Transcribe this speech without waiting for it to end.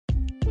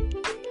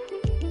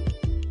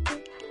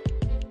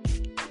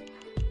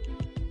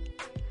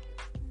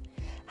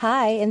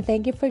Hi, and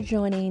thank you for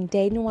joining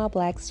Dating While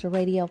Black's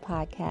radio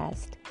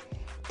podcast.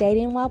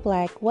 Dating While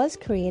Black was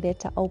created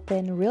to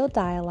open real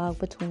dialogue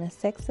between the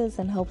sexes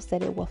in hopes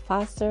that it will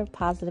foster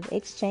positive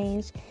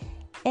exchange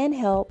and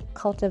help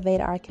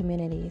cultivate our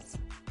communities.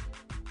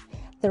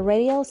 The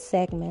radio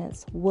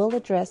segments will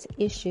address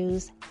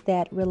issues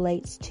that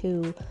relates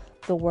to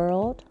the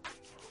world,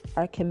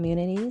 our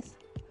communities,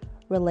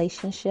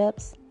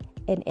 relationships,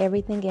 and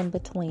everything in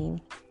between.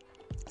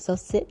 So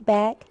sit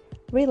back,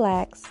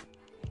 relax,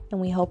 and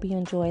we hope you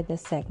enjoy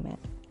this segment.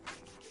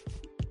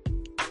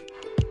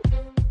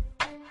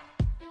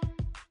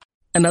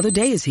 Another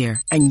day is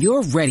here, and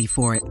you're ready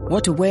for it.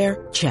 What to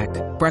wear? Check.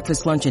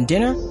 Breakfast, lunch, and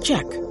dinner?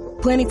 Check.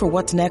 Planning for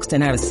what's next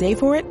and how to save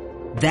for it?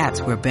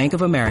 That's where Bank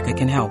of America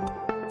can help.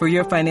 For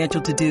your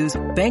financial to-dos,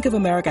 Bank of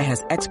America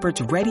has experts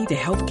ready to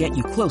help get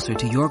you closer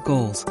to your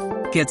goals.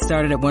 Get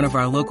started at one of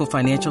our local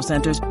financial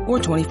centers or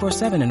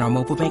 24/7 in our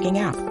mobile banking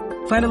app.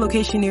 Find a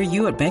location near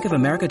you at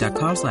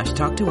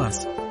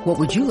bankofamerica.com/talktous. What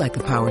would you like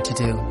the power to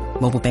do?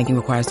 Mobile banking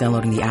requires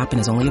downloading the app and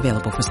is only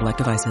available for select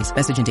devices.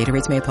 Message and data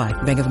rates may apply.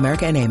 Bank of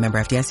America N.A., member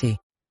FDIC.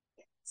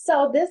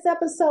 So this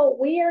episode,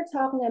 we are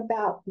talking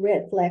about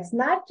red flags,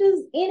 not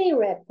just any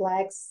red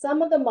flags,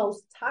 some of the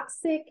most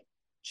toxic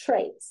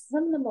traits,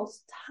 some of the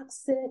most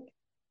toxic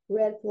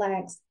red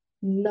flags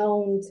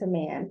known to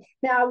man.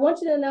 Now, I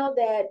want you to know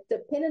that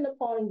depending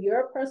upon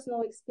your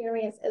personal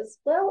experience, as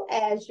well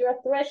as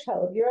your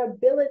threshold, your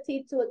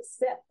ability to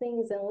accept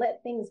things and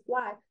let things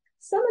fly,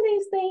 some of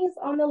these things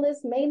on the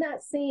list may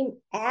not seem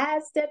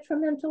as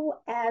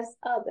detrimental as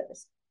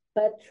others.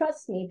 But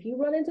trust me, if you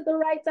run into the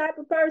right type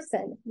of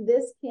person,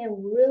 this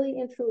can really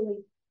and truly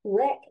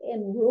wreck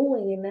and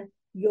ruin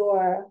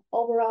your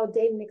overall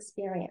dating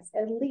experience,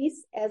 at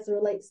least as it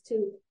relates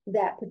to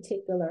that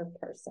particular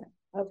person.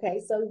 Okay,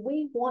 so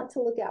we want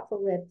to look out for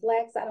red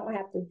flags. I don't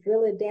have to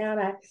drill it down.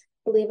 I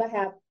believe I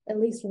have at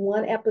least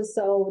one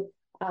episode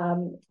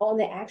on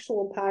the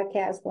actual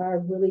podcast where I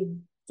really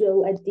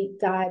do a deep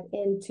dive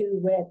into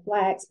red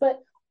flags.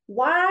 But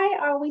why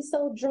are we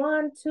so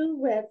drawn to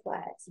red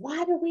flags?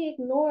 Why do we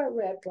ignore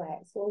red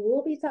flags? Well,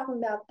 we'll be talking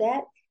about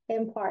that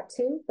in part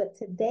 2, but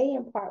today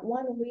in part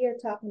 1, we are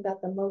talking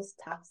about the most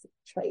toxic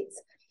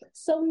traits.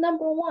 So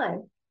number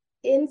 1,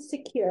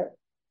 insecure.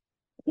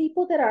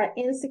 People that are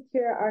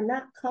insecure are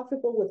not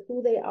comfortable with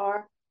who they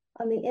are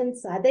on the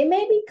inside. They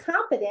may be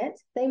competent,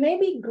 they may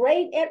be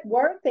great at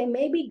work, they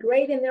may be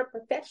great in their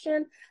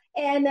profession,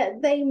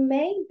 and they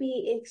may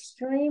be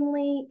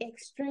extremely,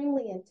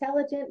 extremely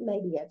intelligent,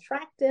 maybe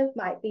attractive,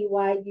 might be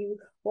why you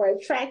were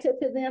attracted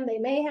to them. They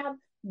may have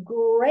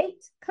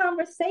great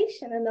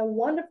conversation and a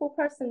wonderful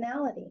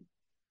personality.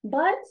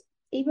 But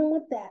even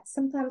with that,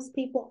 sometimes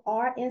people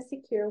are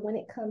insecure when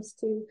it comes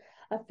to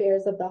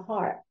affairs of the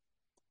heart.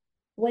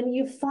 When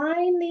you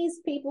find these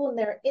people and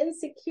they're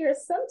insecure,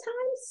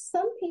 sometimes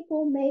some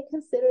people may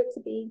consider it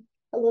to be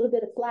a little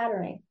bit of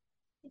flattering.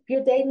 If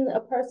you're dating a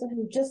person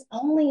who just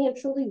only and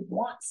truly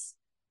wants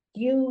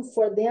you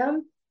for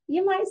them,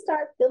 you might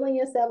start feeling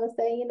yourself and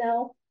say,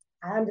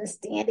 I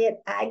understand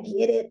it, I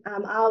get it,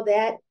 I'm all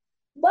that.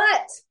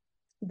 But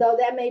though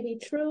that may be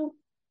true,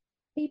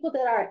 people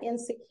that are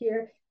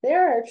insecure,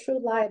 they're a true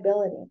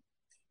liability.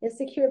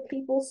 Insecure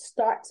people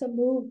start to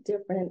move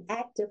different and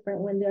act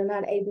different when they're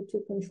not able to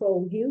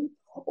control you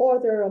or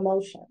their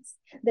emotions.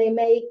 They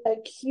may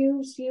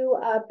accuse you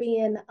of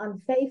being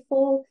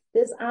unfaithful,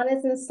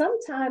 dishonest, and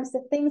sometimes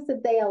the things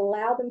that they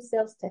allow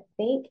themselves to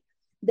think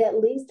that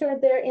leads to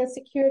their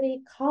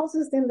insecurity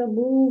causes them to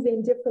move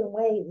in different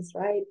ways,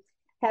 right?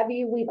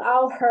 We've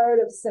all heard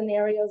of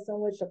scenarios in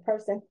which a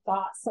person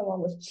thought someone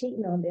was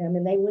cheating on them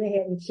and they went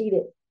ahead and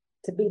cheated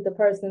to beat the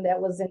person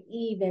that was an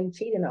even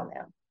cheating on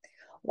them.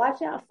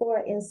 Watch out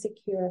for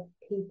insecure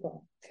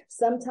people.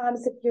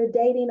 Sometimes if you're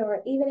dating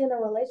or even in a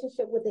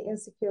relationship with an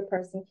insecure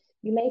person,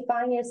 you may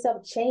find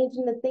yourself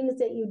changing the things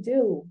that you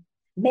do,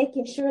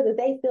 making sure that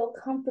they feel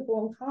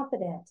comfortable and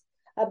confident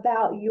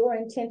about your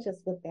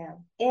intentions with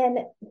them.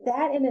 And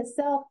that in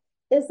itself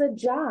is a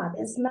job.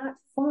 It's not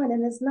fun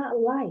and it's not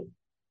light.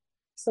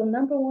 So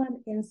number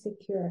 1,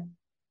 insecure.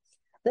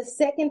 The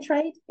second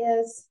trait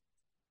is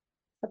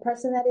a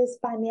person that is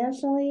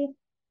financially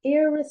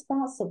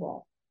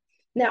irresponsible.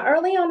 Now,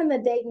 early on in the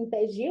dating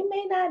phase, you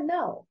may not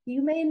know.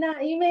 You may not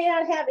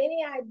have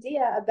any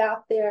idea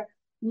about their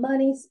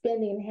money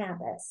spending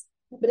habits.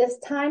 But as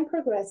time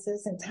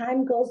progresses and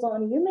time goes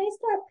on, you may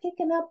start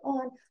picking up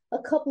on a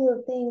couple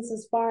of things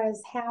as far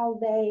as how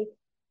they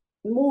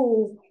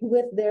move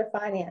with their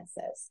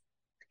finances.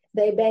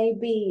 They may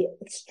be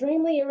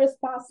extremely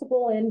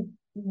irresponsible and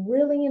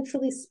really and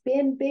truly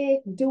spend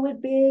big, do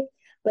it big,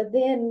 but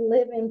then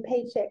live in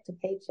paycheck to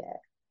paycheck.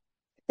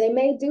 They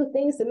may do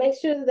things to make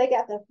sure that they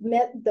got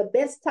the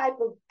best type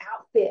of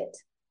outfit,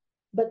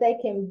 but they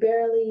can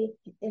barely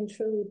and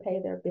truly pay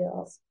their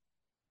bills.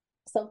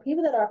 So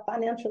people that are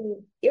financially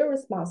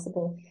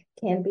irresponsible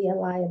can be a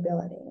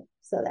liability.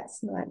 So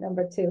that's not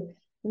number 2.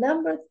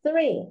 Number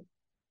three,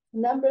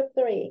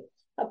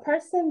 A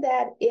person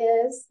that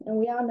is, and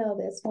we all know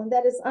this one,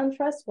 that is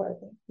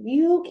untrustworthy.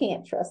 You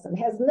can't trust them. It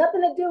has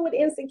nothing to do with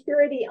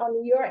insecurity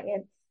on your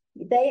end.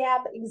 They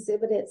have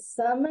exhibited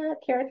some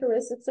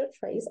characteristics or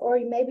traits, or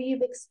maybe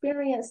you've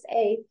experienced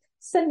a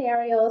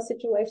scenario, a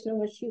situation in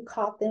which you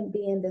caught them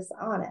being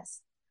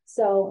dishonest.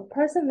 So a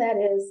person that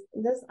is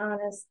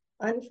dishonest,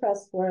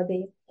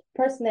 untrustworthy,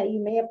 person that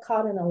you may have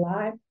caught in a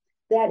lie,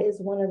 that is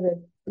one of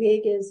the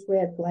biggest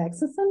red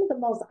flags and some of the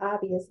most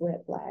obvious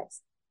red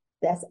flags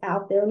that's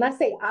out there. When I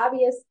say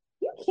obvious,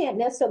 you can't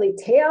necessarily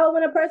tell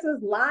when a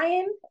person's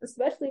lying,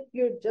 especially if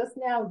you're just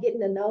now getting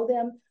to know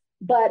them.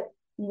 But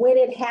when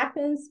it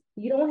happens,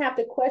 you don't have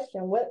to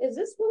question, what is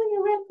this really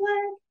a red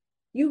flag?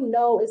 You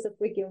know it's a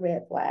freaking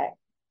red flag.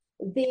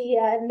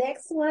 The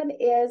next one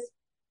is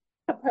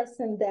a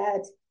person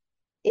that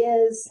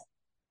is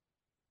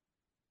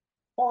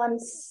on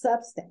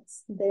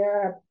substance.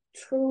 They're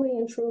truly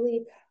and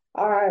truly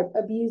are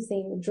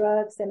abusing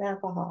drugs and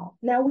alcohol.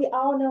 Now, we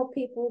all know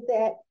people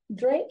that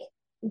drink,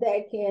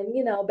 that can,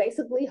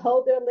 basically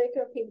hold their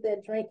liquor, people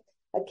that drink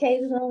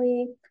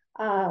occasionally,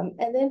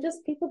 and then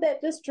just people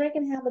that just drink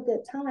and have a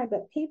good time.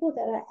 But people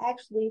that are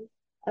actually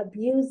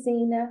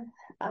abusing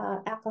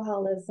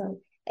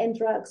alcoholism and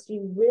drugs,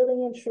 you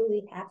really and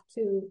truly have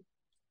to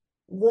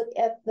look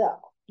at the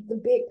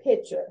big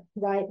picture,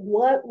 right?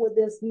 What would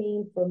this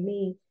mean for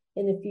me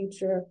in the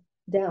future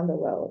down the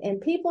road?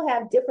 And people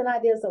have different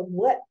ideas of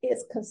what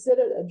is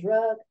considered a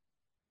drug.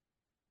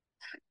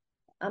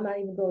 I'm not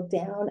even go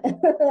down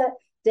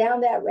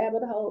down that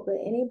rabbit hole, but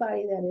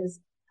anybody that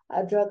is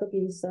a drug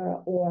abuser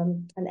or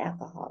an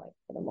alcoholic,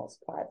 for the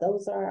most part,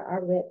 those are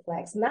our red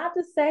flags. Not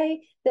to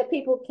say that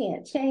people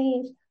can't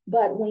change,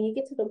 but when you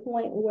get to the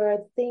point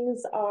where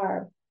things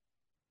are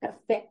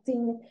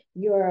affecting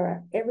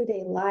your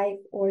everyday life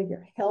or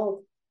your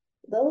health,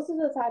 those are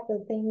the type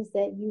of things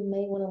that you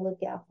may want to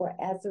look out for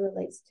as it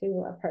relates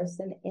to a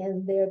person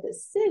and their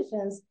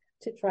decisions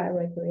to try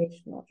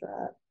recreational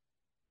drugs.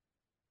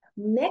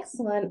 Next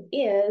one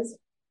is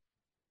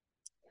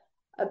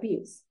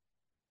abuse.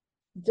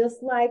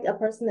 Just like a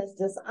person that's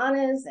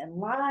dishonest and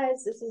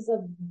lies, this is a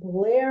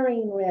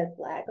blaring red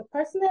flag. A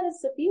person that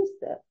is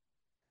abusive,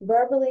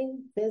 verbally,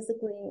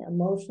 physically,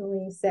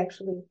 emotionally,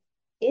 sexually,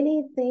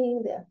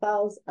 anything that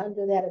falls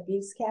under that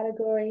abuse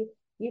category,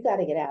 you got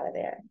to get out of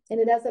there. And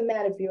it doesn't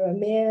matter if you're a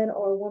man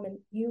or a woman,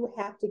 you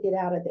have to get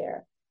out of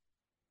there.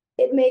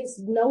 It makes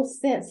no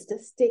sense to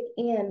stick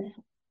in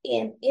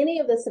any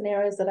of the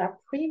scenarios that I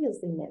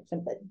previously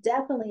mentioned, but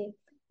definitely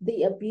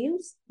the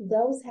abuse,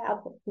 those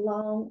have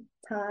long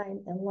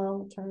time and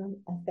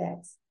long-term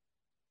effects.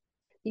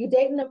 You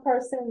dating a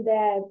person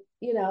that,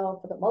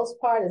 for the most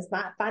part is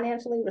not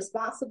financially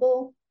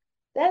responsible,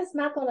 that's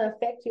not going to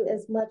affect you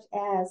as much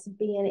as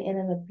being in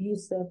an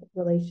abusive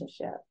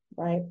relationship,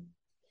 right?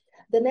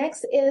 The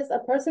next is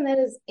a person that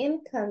is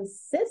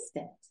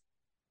inconsistent.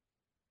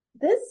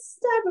 This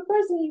type of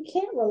person you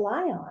can't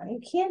rely on. You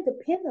can't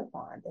depend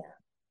upon them.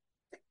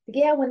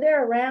 Yeah, when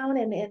they're around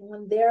and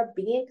when they're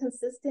being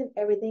consistent,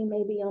 everything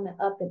may be on the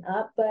up and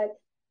up. But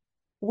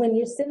when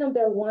you're sitting up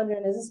there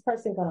wondering, is this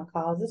person going to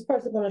call? Is this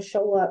person going to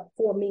show up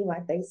for me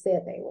like they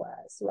said they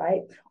was,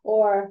 right?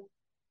 Or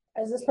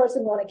is this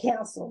person going to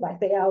cancel like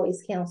they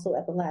always cancel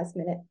at the last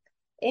minute?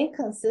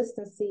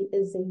 Inconsistency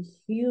is should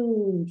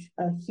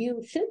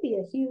be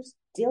a huge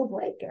deal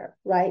breaker,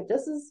 right?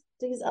 Just as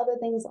these other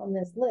things on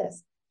this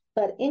list.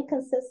 But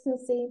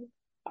inconsistency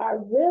are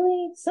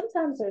really,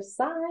 sometimes they're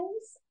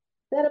signs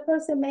that a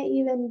person may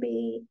even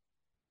be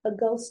a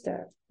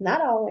ghoster.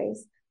 Not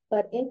always,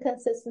 but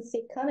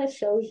inconsistency kind of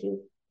shows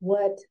you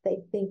what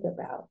they think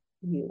about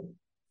you.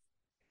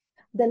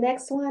 The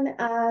next one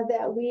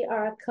that we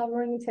are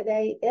covering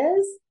today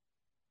is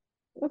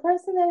a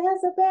person that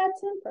has a bad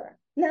temper.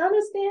 Now,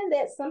 understand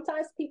that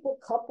sometimes people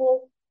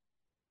couple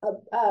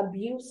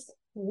abuse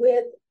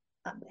with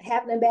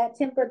having a bad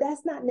temper.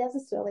 That's not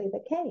necessarily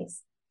the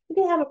case. You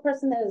can have a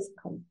person that is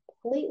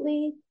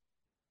completely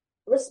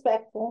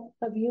respectful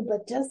of you,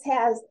 but just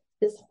has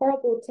this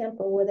horrible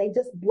temper where they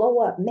just blow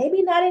up.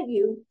 Maybe not at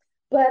you,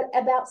 but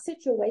about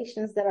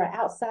situations that are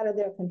outside of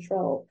their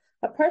control.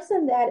 A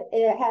person that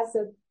has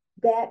a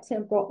bad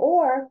temper,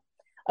 or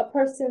a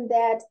person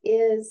that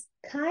is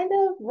kind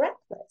of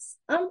reckless,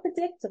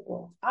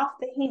 unpredictable, off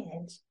the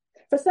hinge.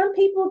 For some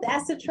people,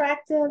 that's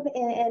attractive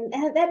and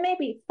that may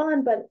be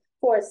fun, but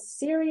for a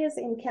serious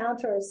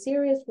encounter, a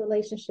serious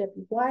relationship,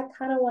 I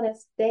kind of want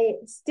to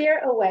steer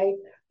away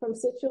from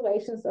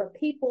situations or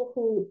people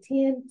who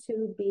tend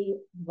to be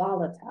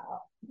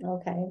volatile,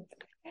 okay?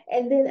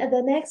 And then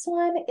the next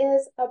one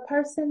is a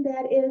person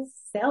that is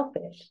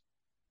selfish,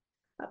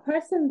 a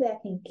person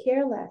that can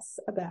care less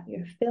about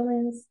your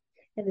feelings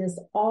and is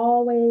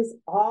always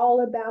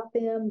all about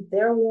them,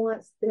 their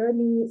wants, their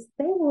needs.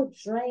 They will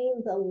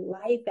drain the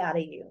life out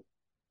of you.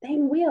 They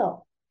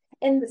will.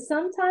 And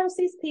sometimes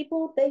these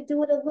people, they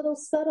do it a little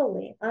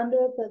subtly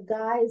under the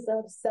guise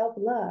of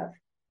self-love.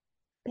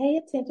 Pay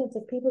attention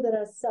to people that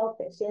are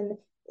selfish. And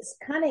it's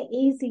kind of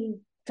easy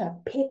to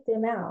pick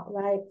them out,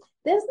 right?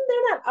 They're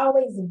not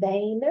always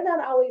vain. They're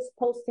not always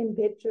posting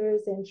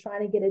pictures and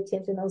trying to get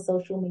attention on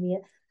social media.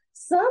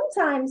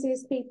 Sometimes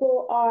these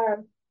people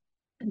are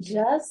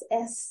just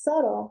as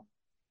subtle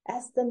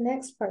as the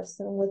next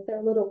person with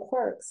their little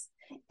quirks.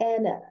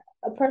 And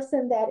a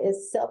person that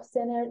is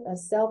self-centered or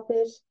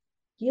selfish,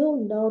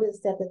 you'll notice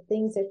that the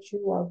things that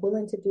you are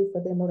willing to do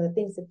for them or the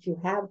things that you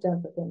have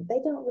done for them, they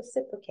don't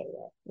reciprocate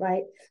it,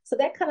 right? So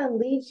that kind of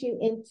leads you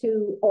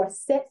into or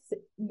sets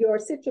your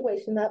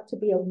situation up to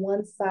be a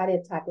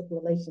one-sided type of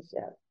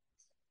relationship.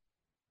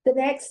 The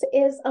next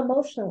is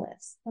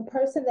emotionless, a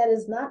person that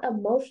is not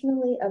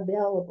emotionally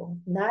available,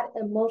 not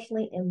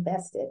emotionally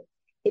invested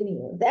in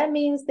you. That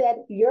means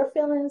that your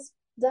feelings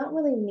don't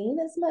really mean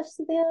as much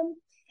to them,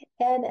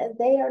 and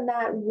they are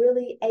not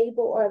really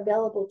able or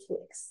available to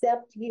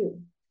accept you.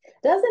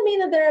 Doesn't mean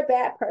that they're a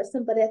bad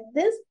person, but at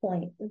this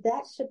point,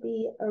 that should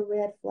be a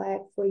red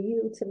flag for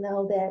you to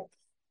know that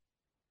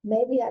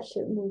maybe I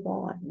should move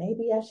on.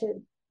 Maybe I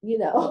should,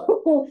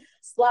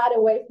 slide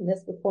away from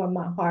this before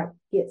my heart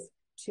gets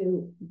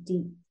too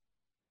deep.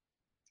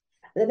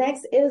 The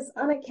next is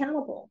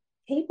unaccountable.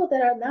 People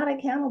that are not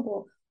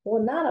accountable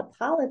will not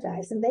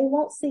apologize, and they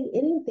won't see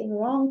anything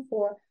wrong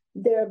for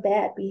their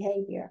bad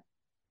behavior.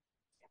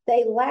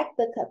 They lack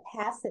the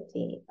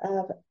capacity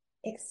of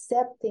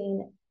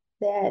accepting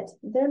that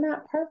they're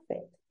not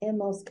perfect in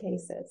most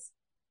cases.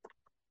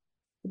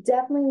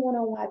 Definitely want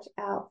to watch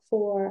out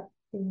for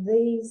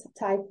these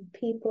type of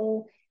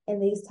people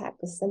and these type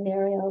of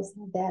scenarios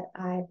that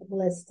I've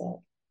listed.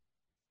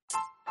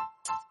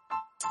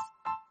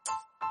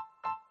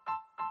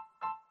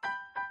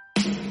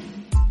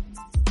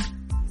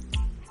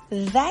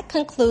 That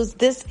concludes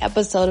this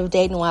episode of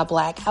Dating While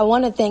Black. I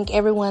want to thank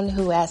everyone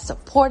who has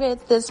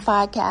supported this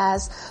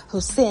podcast, who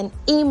sent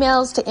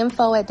emails to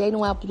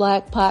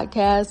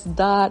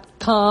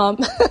info@datingwhileblackpodcast.com,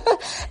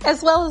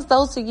 as well as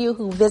those of you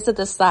who visit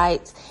the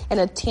site and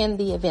attend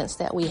the events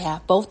that we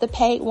have, both the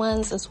paid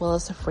ones as well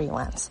as the free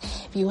ones.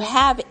 If you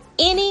have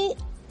any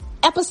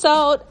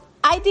episode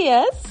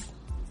ideas,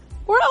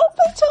 we're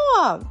open to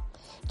them.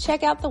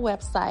 Check out the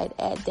website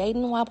at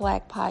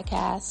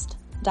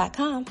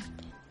datingwhileblackpodcast.com.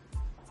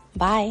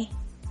 Bye.